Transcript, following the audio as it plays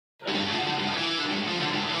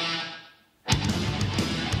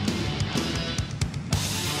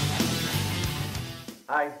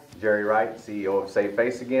Hi, Jerry Wright, CEO of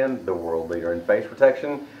Phace again, the world leader in face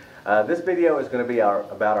protection. This video is going to be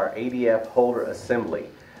about our ADF Holder Assembly.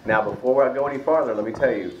 Now before I go any farther, let me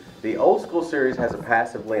tell you, the old school series has a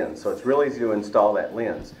passive lens, so it's real easy to install that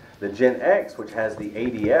lens. The Gen X, which has the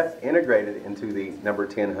ADF integrated into the number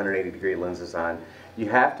 10 180 degree lens design, you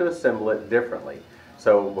have to assemble it differently.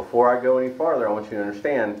 So before I go any farther, I want you to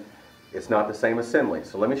understand it's not the same assembly.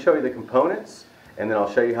 So let me show you the components, and then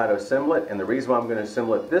I'll show you how to assemble it. And the reason why I'm going to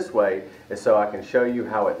assemble it this way is so I can show you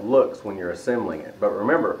how it looks when you're assembling it. But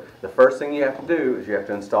remember, the first thing you have to do is you have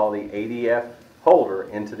to install the ADF holder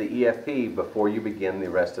into the EFP before you begin the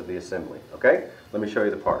rest of the assembly. Okay? Let me show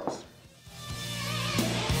you the parts.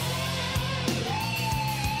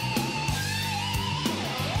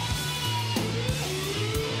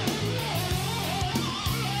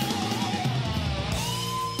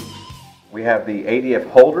 We have the ADF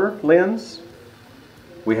holder lens.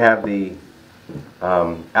 We have the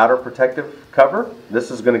outer protective cover.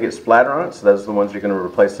 This is going to get splatter on it, so those are the ones you're going to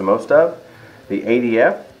replace the most of. The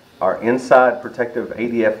ADF, our inside protective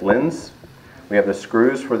ADF lens. We have the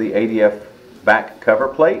screws for the ADF back cover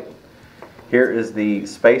plate. Here is the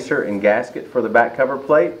spacer and gasket for the back cover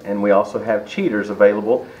plate, and we also have cheaters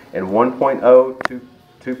available in 1.0,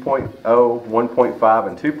 2.0, 1.5,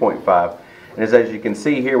 and 2.5. And as you can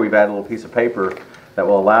see here, we've added a little piece of paper that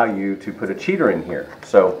will allow you to put a cheater in here.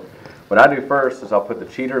 So what I do first is I'll put the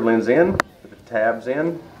cheater lens in, put the tabs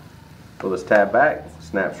in, pull this tab back,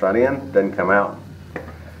 snaps right in, doesn't come out.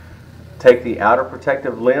 Take the outer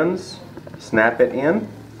protective lens, snap it in,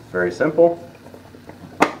 very simple,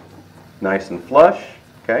 nice and flush,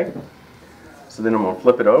 okay? So then I'm going to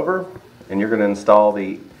flip it over, and you're going to install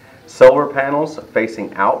the solar panels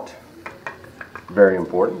facing out, very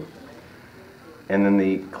important. And then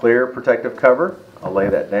the clear protective cover, I'll lay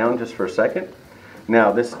that down just for a second.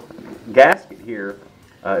 Now this gasket here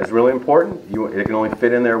is really important. It can only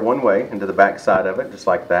fit in there one way, into the back side of it, just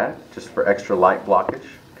like that, just for extra light blockage,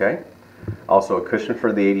 okay? Also a cushion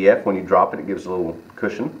for the ADF. When you drop it, it gives a little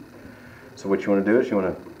cushion. So what you want to do is you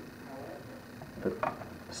want to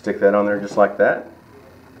stick that on there just like that.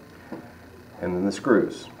 And then the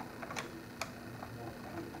screws.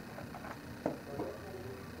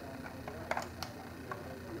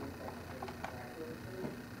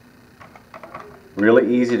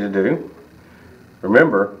 Really easy to do.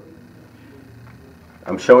 Remember,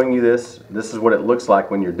 I'm showing you this. This is what it looks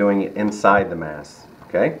like when you're doing it inside the mask.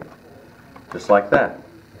 Okay? Just like that.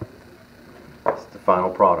 That's the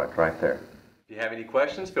final product right there. If you have any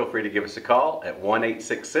questions, feel free to give us a call at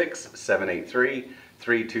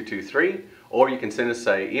 1-866-783-3223, or you can send us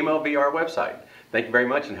an email via our website. Thank you very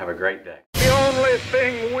much and have a great day. The only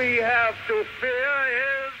thing we have to fear